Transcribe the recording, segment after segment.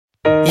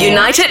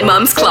United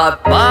Mums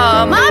Club.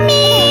 Mom.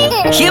 Mommy!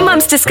 Here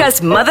mums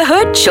discuss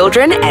motherhood,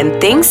 children,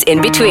 and things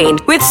in between.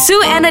 With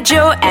Sue Anna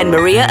Joe and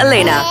Maria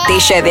Elena. They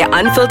share their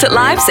unfiltered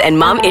lives and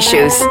mom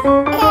issues.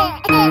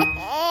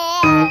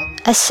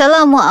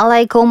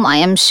 Assalamualaikum.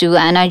 I am Sue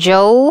Anna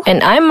Joe.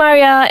 And I'm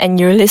Maria, and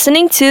you're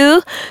listening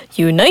to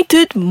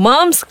United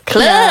Mums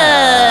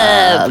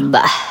Club.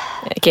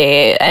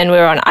 Okay, and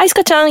we're on Ais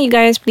Kacang. You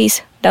guys,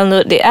 please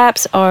download the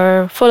apps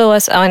or follow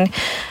us on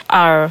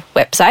our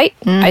website,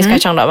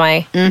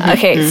 aiskacang.my.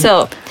 Okay,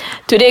 so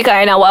today,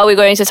 Kaina, what are we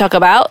going to talk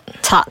about?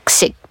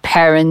 Toxic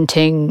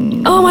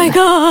parenting. Oh my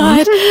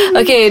God.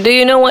 Okay, do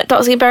you know what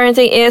toxic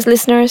parenting is,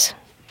 listeners?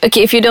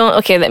 Okay, if you don't,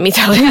 okay, let me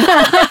tell you.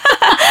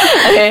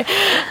 Okay,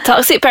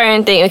 toxic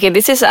parenting. Okay,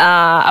 this is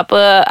how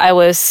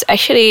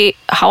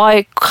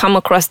I come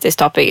across this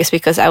topic is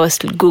because I was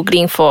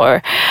googling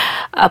for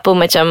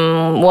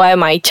why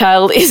my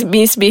child is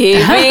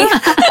misbehaving.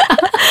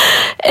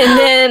 And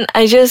then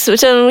I just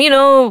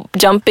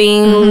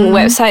jumping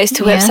websites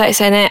to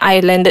websites, and then I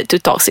landed to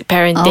toxic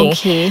parenting.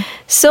 Okay.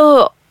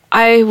 So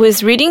I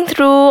was reading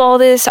through all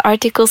these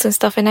articles and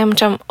stuff, and I'm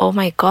oh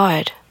my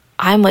God,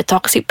 I'm a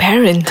toxic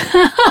parent.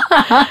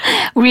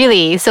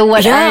 Really? So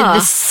what are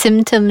the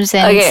symptoms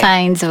and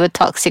signs of a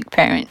toxic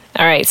parent?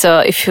 All right. So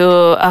if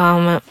you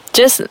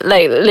just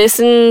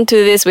listen to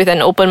this with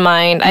an open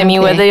mind. I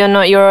mean, whether or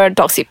not you're a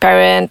toxic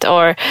parent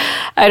or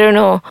I don't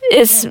know,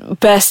 it's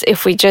best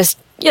if we just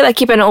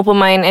keep an open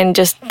mind and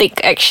just take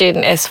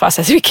action as fast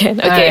as we can.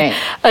 Okay. Right.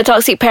 A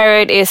toxic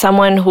parent is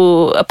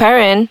a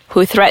parent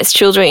who threats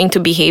children into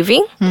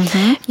behaving,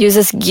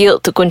 uses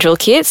guilt to control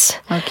kids,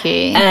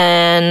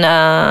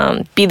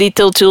 and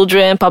belittle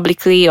children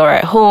publicly or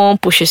at home,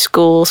 pushes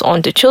schools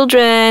onto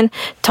children,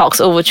 talks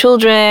over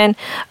children.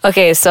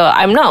 Okay, so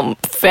I'm not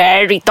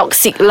very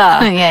toxic lah.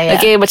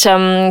 Okay,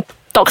 macam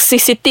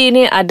toxicity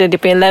ni ada dia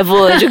punya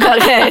level juga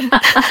kan.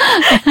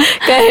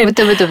 Kan?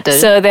 Betul.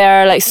 So they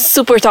are like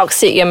super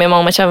toxic yang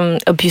memang macam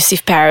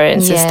abusive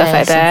parents and stuff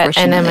like that.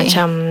 And then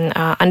macam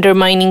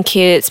undermining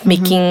kids,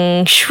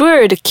 making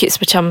sure the kids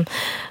macam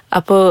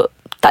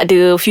tak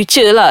ada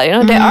future lah. You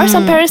know, there are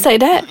some parents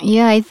like that.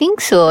 Yeah, I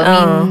think so.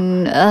 I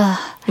mean,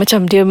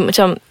 macam dia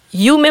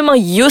you memang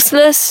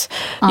useless.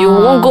 You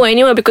won't go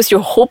anywhere because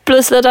you're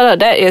hopeless.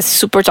 That is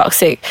super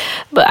toxic.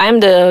 But I'm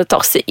the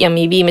toxic yang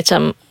maybe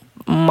macam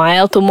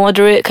mild to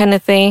moderate kind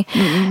of thing.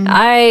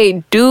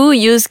 I do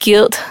use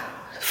guilt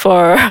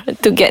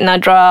to get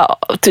Nadra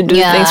to do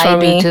things for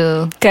me. I do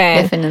too.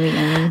 Okay. Definitely.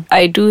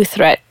 I do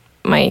threat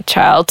my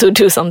child to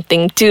do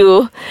something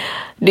too.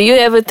 Do you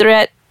ever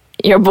threat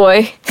your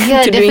boy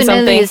to do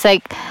something? It's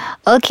like,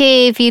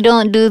 okay, if you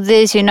don't do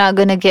this, you're not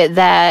gonna get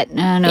that.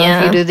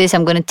 If you do this,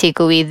 I'm gonna take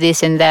away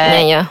this and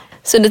that. Yeah.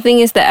 So the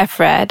thing is that I've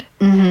read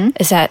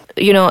is that,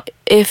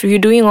 if you're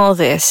doing all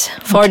this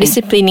for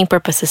disciplining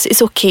purposes,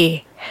 it's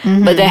okay.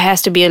 But there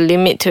has to be a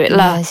limit to it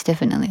lah. Yes,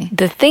 definitely.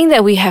 The thing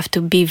that we have to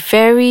be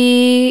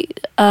very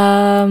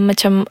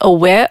macam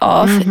aware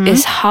of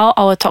is how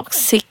our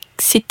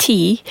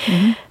toxicity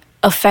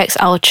affects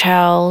our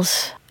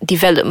child's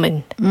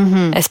development,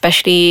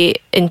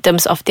 especially in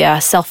terms of their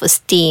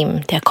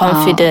self-esteem, their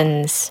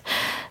confidence.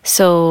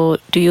 So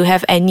do you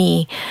have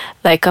any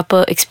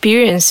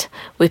experience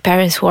with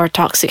parents who are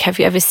toxic? Have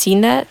you ever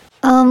seen that?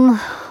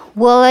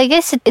 Well, I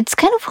guess it's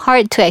kind of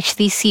hard to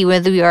actually see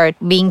whether we are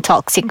being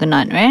toxic or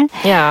not, right?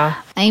 Yeah.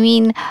 I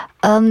mean,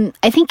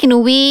 I think in a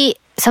way,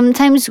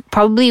 sometimes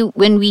probably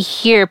when we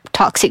hear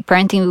toxic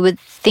parenting, we would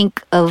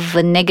think of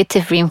a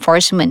negative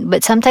reinforcement.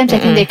 But sometimes I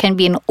think there can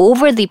be an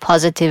overly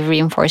positive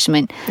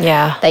reinforcement.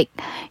 Yeah. Like,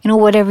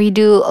 whatever you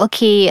do,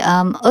 okay,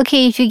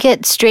 if you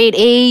get straight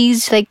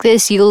A's like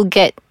this, you'll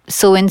get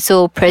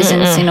so-and-so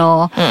presents,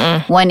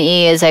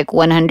 1A is like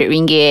 100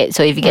 ringgit.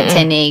 So if you get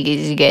 10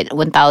 A's, you get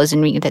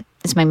 1,000 ringgit.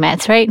 That's my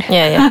maths, right?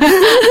 Yeah.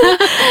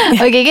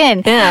 Okay,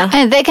 again. Yeah.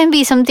 And that can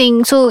be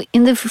something. So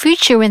in the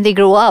future, when they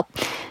grow up,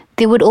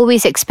 they would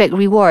always expect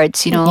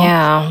rewards,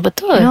 Yeah,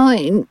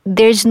 betul.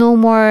 There's no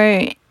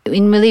more...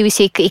 In Malay, we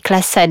say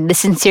keikhlasan, the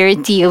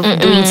sincerity of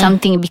doing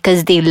something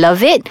because they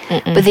love it,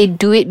 but they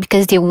do it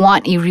because they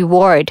want a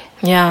reward.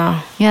 Yeah.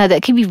 Yeah,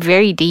 that can be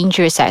very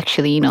dangerous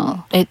actually,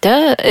 It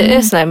does. It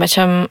is like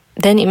macam,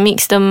 then it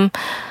makes them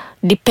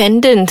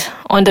dependent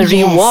on the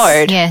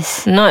reward.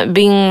 Yes. Not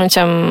being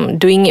macam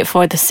doing it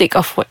for the sake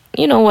of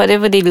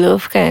whatever they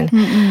love kan.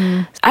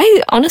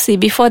 I honestly,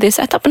 before this,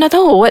 I tak pernah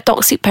tahu what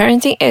toxic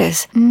parenting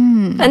is.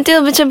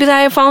 Until macam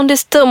bila I found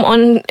this term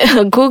on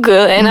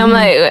Google and I'm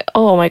like,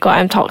 oh my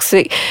God, I'm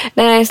toxic.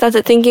 Then I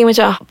started thinking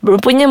macam,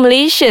 punya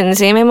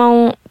Malaysians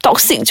memang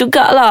toxic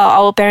jugalah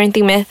our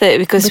parenting method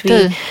because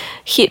we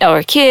hit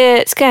our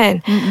kids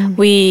kan.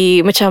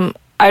 We macam,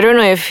 I don't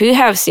know if you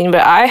have seen,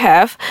 but I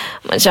have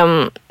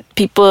macam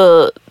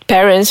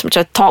parents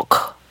macam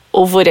talk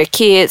over their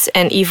kids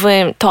and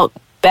even talk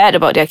bad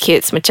about their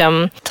kids.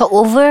 Macam talk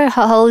over?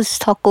 How's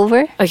talk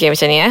over? Okay,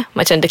 macam ni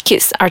macam the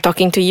kids are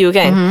talking to you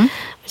kan.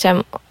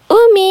 Macam,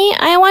 Umi,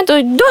 I want to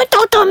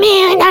talk to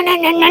me. You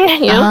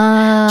know?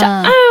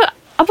 Macam,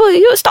 apa,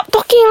 you stop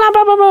talking lah,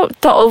 blah blah blah,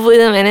 talk over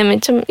them, and then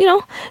macam, you know,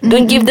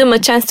 don't give them a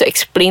chance to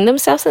explain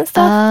themselves and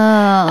stuff.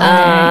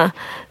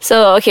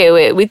 So okay,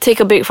 wait, we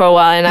take a break for a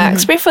while, and I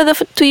explain further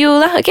to you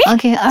lah. Okay.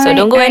 Okay. So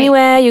don't go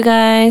anywhere, you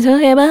guys.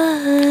 Okay,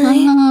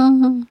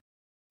 bye.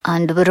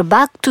 And we're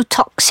back to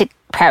toxic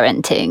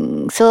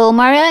parenting. So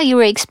Maria, you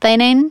were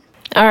explaining.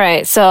 All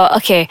right. So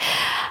okay,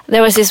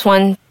 there was this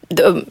one.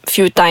 A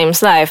few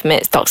times lah I've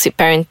met toxic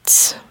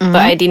parents,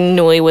 but I didn't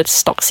know it was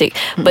toxic.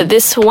 But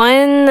this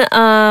one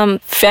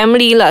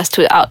family lah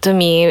stood out to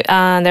me.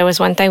 There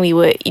was one time we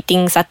were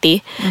eating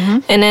satay,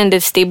 and then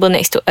this table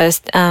next to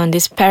us,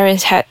 these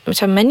parents had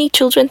macam many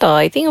children tau.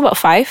 I think about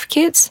 5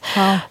 kids.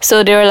 Wow.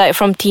 So they were like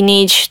from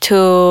teenage to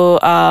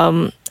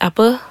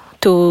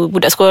to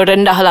budak sekolah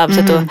rendah lah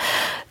macam tu.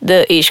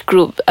 The age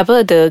group,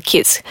 the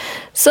kids.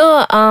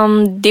 So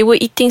they were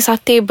eating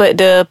satay, but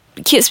the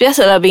kids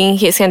biasa lah being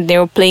kids kan, they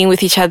were playing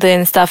with each other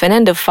and stuff. And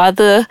then the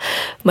father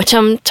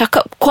macam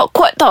cakap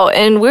kuat-kuat tau.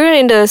 And we're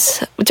in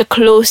this macam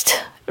closed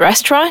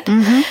restaurant.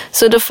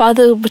 So the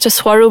father macam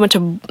suara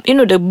macam, you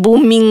know, the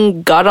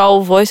booming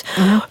garau voice,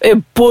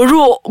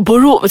 borok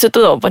macam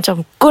tu tau.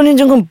 Macam kau ni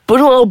jangan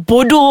borok,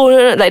 bodoh,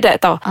 like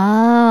that tau.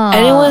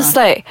 And it was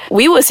like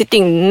we were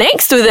sitting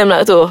next to them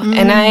lah tu.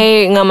 And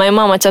I dengan my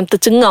mom macam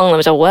tercengang lah,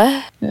 macam what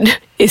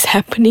is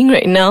happening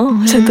right now,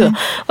 macam tu.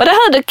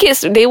 Padahal the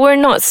kids, they were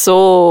not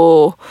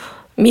so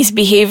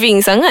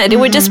misbehaving sangat. They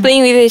were just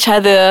playing with each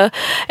other,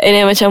 and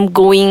then macam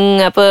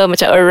going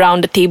macam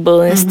around the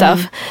table and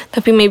stuff.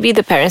 Tapi maybe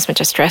the parents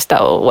macam stressed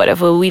out or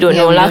whatever. We don't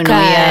know lah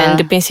kan,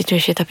 the pain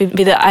situation. Tapi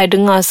bila I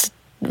dengar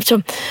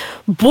macam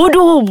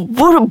bodoh,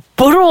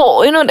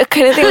 you know, that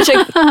kind of thing, macam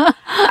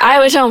I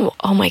macam,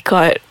 oh my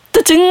god,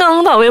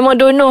 tercengang tau. Memang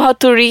don't know how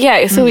to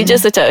react. So we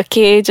just macam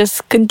okay,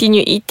 just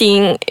continue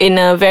eating in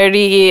a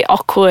very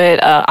awkward,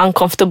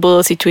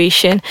 uncomfortable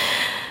situation.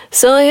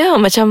 So yeah,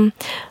 macam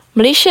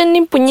Malaysia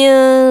ni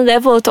punya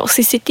level of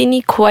toxicity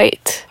ni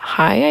quite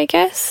high, I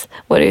guess.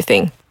 What do you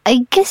think?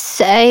 I guess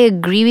I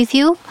agree with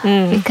you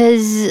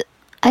because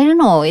I don't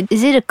know.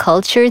 Is it a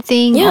culture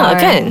thing? Yeah, or?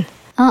 kan?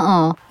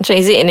 So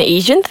is it an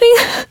Asian thing?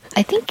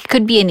 I think it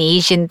could be an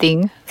Asian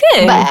thing.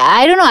 Kan? But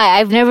I don't know.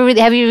 I've never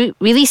really. Have you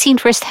really seen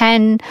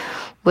firsthand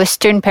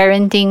Western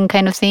parenting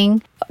kind of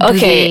thing?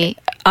 Okay.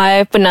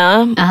 I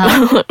pernah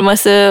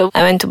masa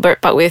I went to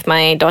Bird Park with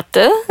my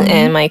daughter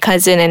and my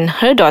cousin and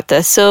her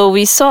daughter. So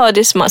we saw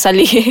this Mak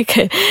Saleh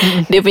kan,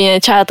 dia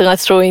punya child tengah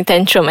throwing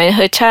tantrum, and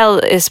her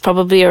child is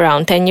probably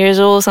around 10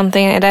 years old,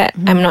 something like that.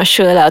 I'm not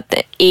sure lah,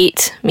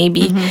 8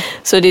 maybe.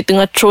 So dia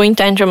tengah throwing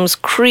tantrums,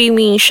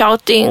 screaming,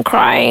 shouting,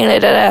 crying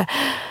like that.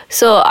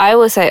 So I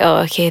was like,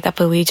 oh okay, tak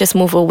apa, we just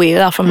move away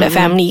lah from that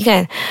family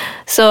kan.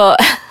 So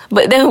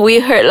but then we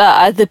heard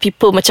lah other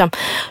people macam,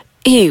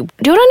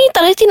 diorang ni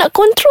tak reti nak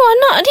control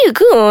anak dia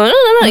ke?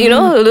 You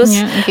know,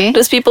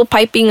 those people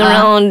piping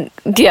around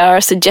their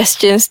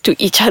suggestions to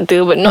each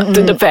other, but not to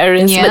the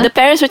parents. But the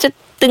parents macam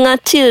tengah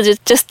chill,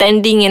 just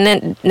standing and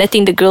then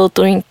letting the girl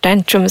throwing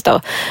tantrums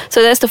tau. So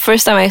that's the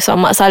first time I saw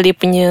Mak Saleh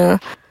punya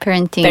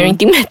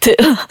parenting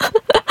method.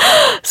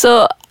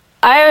 So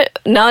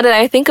now that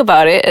I think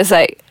about it, it's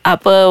like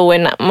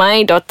when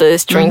my daughter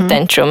is throwing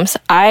tantrums,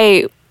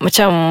 I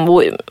macam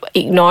would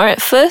ignore it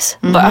first,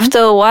 but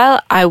after a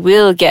while I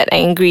will get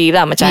angry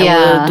lah, macam I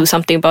will do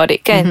something about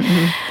it kan.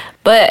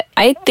 But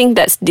I think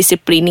that's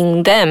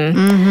disciplining them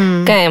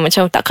kan.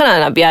 Macam takkan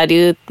nak biar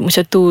dia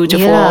macam tu je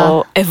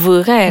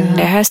forever kan.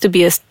 There has to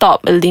be a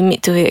stop, a limit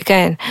to it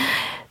kan.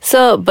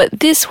 So but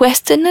these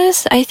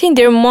Westerners, I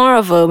think they're more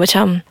of a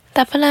macam,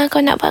 tak apalah,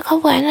 kau nak buat kau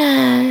buat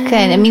lah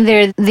kan. I mean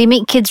they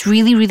make kids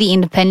really really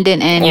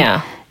independent, and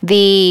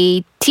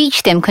they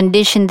teach them,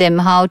 condition them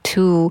how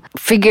to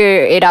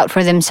figure it out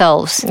for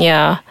themselves.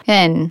 Yeah.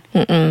 And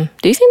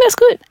do you think that's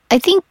good? I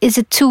think it's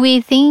a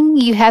two-way thing.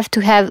 You have to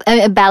have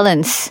a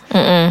balance.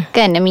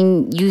 Kan? I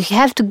mean, you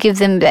have to give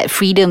them that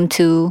freedom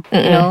to,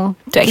 you know,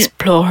 to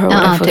explore or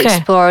whatever. To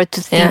explore,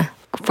 to think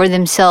for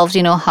themselves,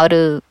 you know, how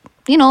to,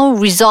 you know,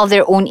 resolve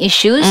their own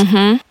issues.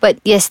 But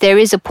yes, there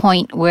is a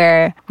point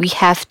where we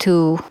have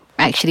to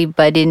actually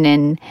butt in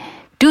and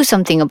do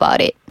something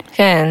about it.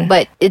 Kan?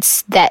 But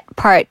it's that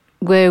part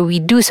where we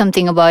do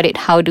something about it.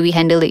 How do we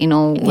handle it? You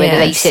know, whether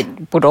like you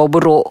said,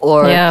 borok-borok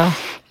or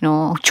you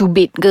know,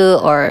 cubit ke,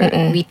 or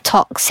we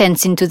talk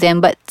sense into them.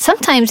 But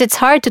sometimes it's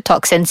hard to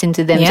talk sense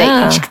into them. It's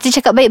like,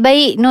 dia cakap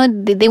baik-baik, no,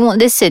 they won't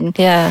listen.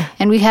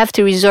 And we have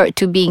to resort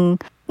to being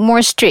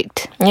more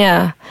strict.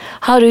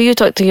 How do you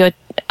talk to your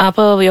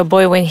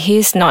boy when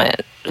he's not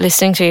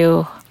listening to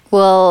you?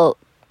 Well,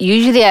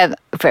 usually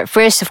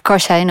first, of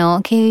course, I know,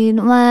 okay,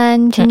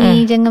 Numan, macam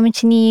ni, jangan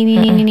macam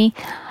ni.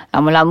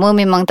 Lama-lama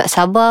memang tak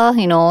sabar,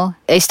 you know,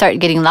 I start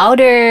getting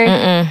louder.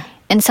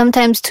 And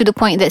sometimes to the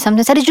point that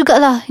sometimes ada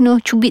jugalah, you know,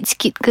 cubit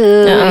sikit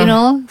ke, you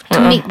know, to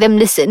make them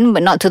listen,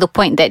 but not to the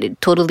point that it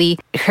totally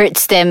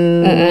hurts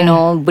them, you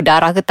know,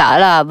 berdarah ke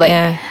tak lah. But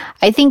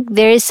I think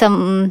there is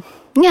some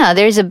yeah,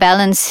 there's a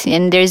balance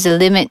and there's a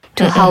limit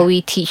to how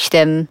we teach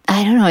them.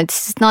 I don't know,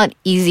 it's not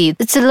easy.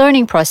 It's a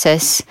learning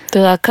process.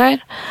 Betul lah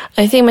kan.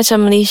 I think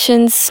macam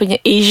Malaysians punya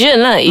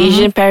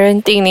Asian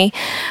parenting ni,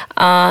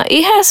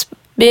 it has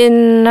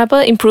been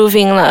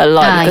improving lah a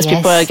lot because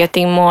people are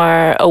getting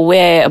more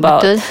aware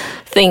about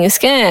things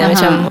kan.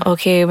 Macam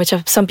okay,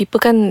 macam some people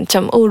kan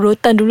macam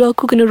rotan dulu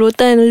aku kena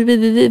rotan,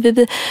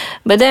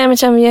 but then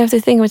macam you have to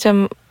think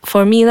macam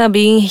for me lah,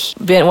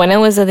 when I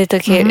was a little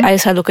kid, I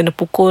selalu kena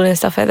pukul and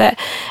stuff like that,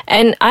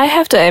 and I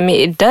have to admit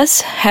it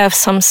does have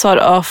some sort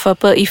of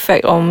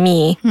effect on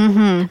me.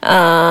 In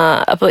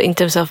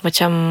terms of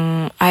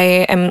macam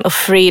I am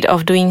afraid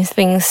of doing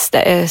things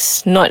that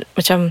is not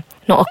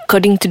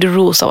according to the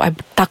rules, so I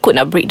takut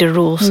nak break the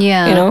rules.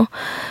 You know,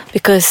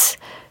 because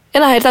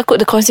I takut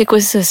the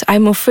consequences.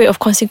 I'm afraid of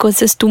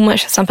consequences too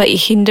much sampai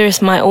it hinders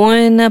my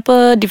own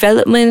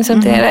development,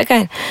 something like that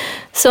kan.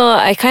 So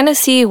I kind of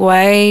see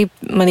why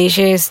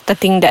Malaysia is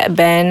starting that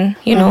ban,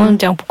 you know,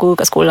 jangan pukul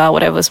kat sekolah,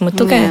 whatever semua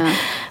tu kan.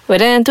 But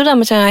then tu lah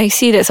macam I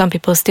see that some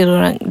people still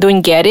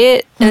don't get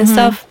it and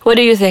stuff. What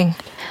do you think?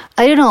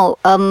 I don't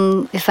know.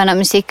 If I'm not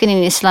mistaken,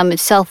 in Islam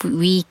itself,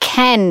 we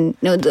can.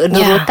 The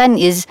rotan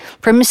is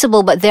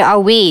permissible, but there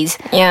are ways.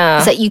 Yeah,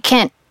 it's like you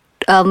can't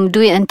do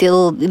it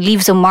until it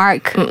leaves a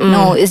mark.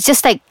 No, it's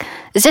just like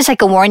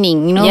a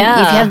warning. You know,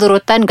 if you have the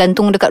rotan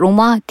gantung dekat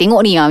rumah,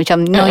 tengok ni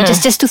macam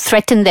just to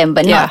threaten them,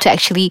 but not to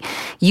actually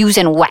use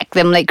and whack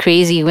them like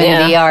crazy when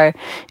they are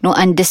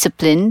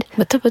undisciplined.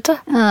 Betul.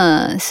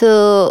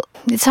 So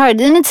it's hard,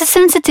 and it's a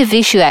sensitive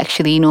issue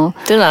actually.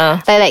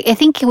 Like I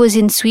think it was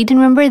in Sweden.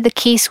 Remember the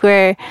case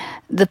where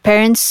the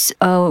parents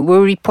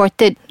were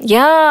reported.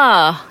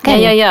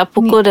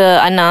 Pukul the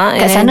anak.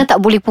 Kat sana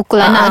tak boleh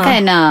pukul anak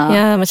kan.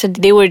 Macam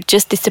they were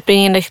just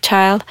disciplining the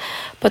child,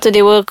 but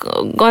they were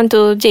gone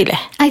to jail.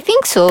 I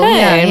think so.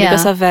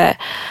 Because of that.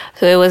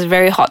 So it was a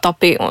very hot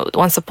topic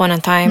once upon a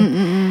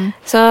time.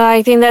 So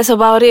I think that's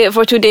about it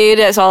for today.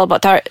 That's all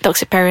about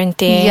toxic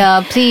parenting.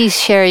 Yeah, please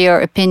share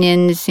your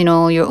opinions,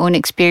 your own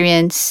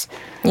experience.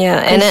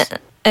 Yeah,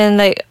 and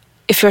like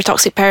if you're a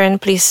toxic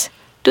parent, please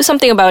do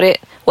something about it.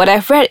 What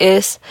I've read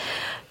is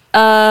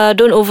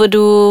don't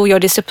overdo your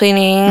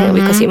disciplining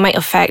because it might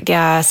affect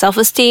their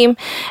self-esteem,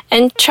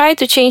 and try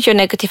to change your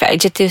negative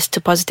adjectives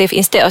to positive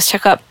instead of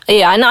cakap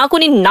anak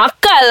aku ni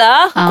nakal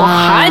lah, kau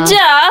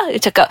hajar.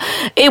 Cakap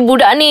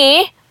budak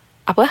ni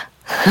apa?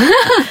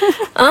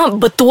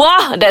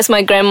 Betuah. That's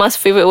my grandma's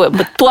favorite word.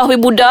 Betuah we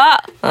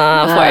budak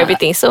for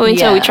everything. So we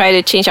try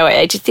to change our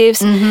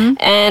adjectives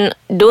and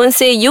don't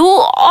say you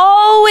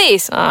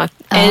always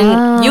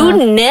and you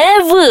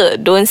never.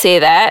 Don't say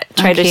that.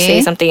 Try to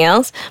say something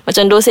else.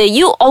 Macam don't say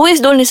you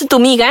always don't listen to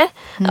me kan,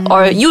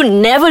 or you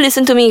never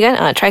listen to me kan.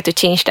 Try to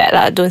change that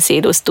lah. Don't say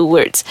those two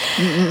words.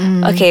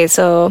 Okay,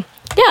 so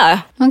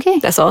yeah. Okay.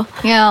 That's all.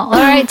 Yeah.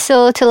 All right.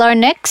 So till our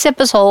next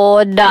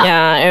episode.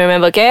 Yeah. And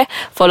remember, okay,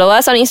 follow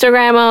us on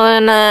Instagram,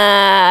 on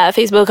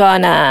Facebook,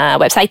 on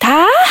website.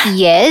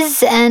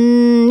 Yes.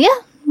 And yeah,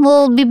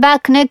 we'll be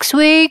back next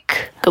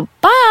week.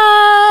 Goodbye.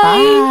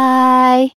 Bye.